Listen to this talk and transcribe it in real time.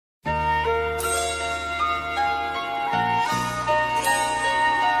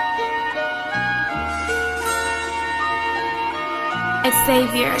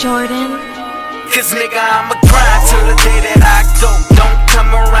Xavier, Jordan. Cause nigga, I'ma grind till the day that I go. Don't come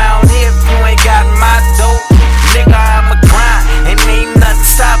around here if you ain't got my dope. Nigga, I'ma grind and ain't nothing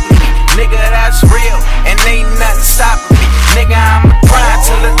stopping me. Nigga, that's real and ain't nothing stopping me. Nigga, I'ma grind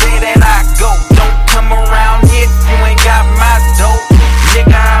till the day that I go. Don't come around here if you ain't got my dope.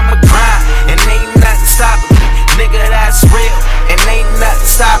 Nigga, I'ma grind and ain't nothing stopping me. Nigga, that's real and ain't nothing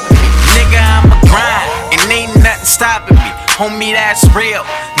stopping me. Nigga, I'ma grind and ain't nothing stopping me. Homie, that's real,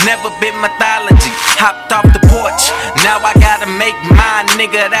 never been mythology. Hopped off the porch, now I gotta make mine,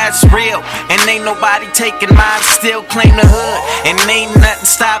 nigga, that's real. And ain't nobody taking mine, still claim the hood. And ain't nothing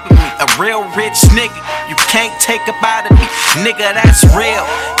stopping me, a real rich nigga, you can't take up out of me. Nigga, that's real,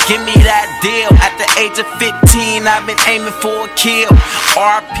 give me that deal. At the age of 15, I've been aiming for a kill.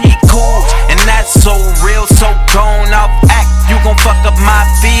 RP cool, and that's so real, so gone off act, you gon' fuck up my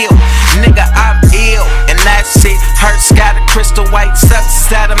feel. Nigga, I'm ill, and that shit hurts. Got a crystal white success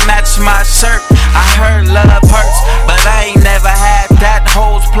that'll match my shirt. I heard love hurts, but I ain't never had that.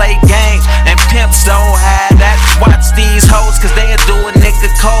 Hoes play games, and pimps don't have that. Watch these hoes, cause they'll do a nigga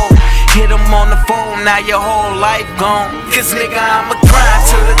cold. Hit them on the phone, now your whole life gone. Cause nigga, I'ma grind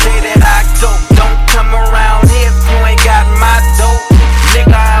till the day that I go. Don't come around here if you ain't got my dope.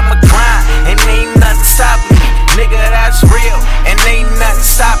 Nigga, I'ma grind, and ain't nothing stopping me. Nigga, that's real, and ain't nothing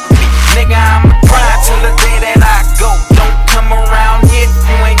stopping me. Nigga, I'ma grind till the day that I go. Don't come around here if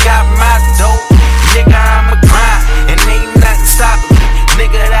you ain't got my dope. Nigga, I'ma grind, and ain't nothing stopping me.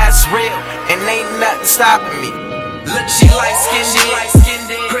 Nigga, that's real, and ain't nothing stopping me. Look, she light skinned,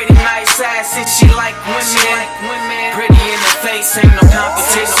 pretty nice ass, and she like women. Pretty in the face, ain't no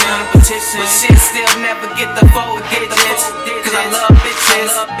competition. But shit still never get the 4 digits. Cause I love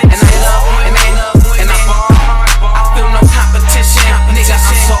bitches, and I love women, and I ball hard. I feel no competition. Nigga,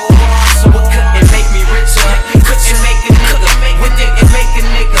 I'm so hard, so it couldn't make me richer. Couldn't make a nigga, when didn't make a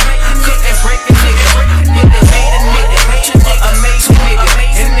nigga. Couldn't break a nigga, but it made a nigga. Amazing nigga,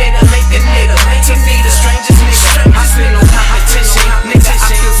 and it'll make a nigga. To me, the strangest nigga. I feel no competition, nigga. I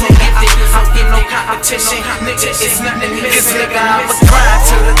feel so gifted. I feel no competition, nigga. It's nothing missing. Cause nigga, I'ma grind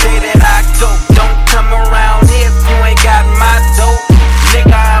till the day that I go. Don't come around here if you ain't got my dope.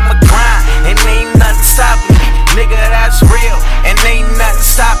 Nigga, I'ma grind, and ain't nothing stopping me. Nigga, that's real, and ain't nothing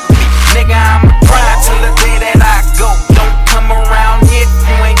stopping me. Nigga, I'ma grind till the day that I go. Don't come around here if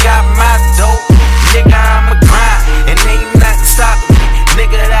you ain't got my dope. Nigga, I'ma grind, and ain't nothing stopping me.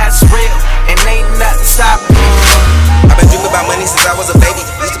 Nigga, that's real, and ain't nothing stopping me. I've been dreaming about money since I was a baby.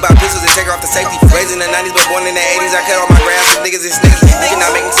 Used to buy pistols and take her off the safety. Raised in the 90s, but born in the 80s. I cut all my grass, cause niggas is sneaky. You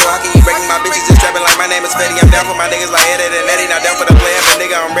cannot make me so how can you breaking my bitches? Just trapping like my name is Fetty. I'm down for my niggas like Eddie and Eddie. Not down for the player, but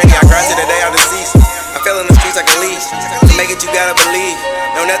nigga, I'm ready. I cried to the day I'm deceased. I fell in the streets like a leash. To make it, you gotta believe.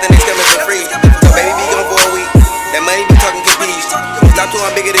 No, nothing is coming for free. So baby, be gone for a week. That money be talking capiche. Don't stop till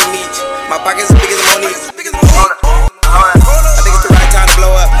I'm bigger than Meech. My pockets are bigger